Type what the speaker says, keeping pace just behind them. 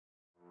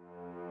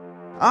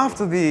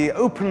After the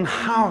open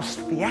house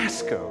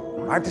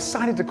fiasco, I've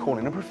decided to call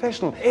in a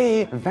professional,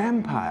 a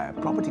vampire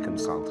property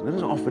consultant who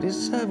has offered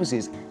his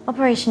services.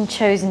 Operation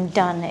Chosen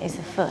Done is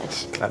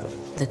afoot. Clever.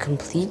 The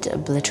complete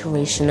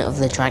obliteration of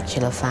the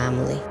Dracula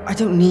family. I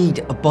don't need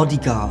a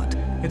bodyguard.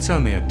 It's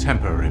only a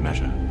temporary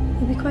measure.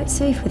 You'll be quite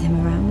safe with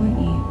him around, won't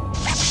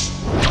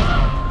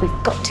you?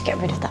 We've got to get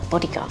rid of that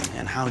bodyguard.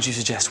 And how would you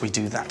suggest we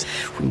do that?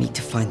 We need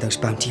to find those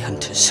bounty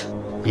hunters.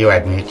 You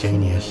had me at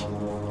genius.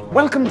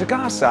 Welcome to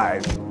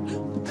Garside.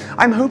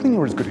 I'm hoping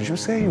you're as good as you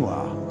say you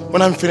are.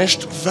 When I'm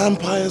finished,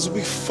 vampires will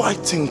be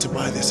fighting to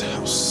buy this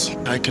house.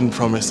 I can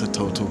promise a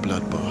total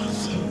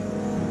bloodbath.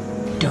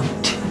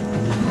 Don't.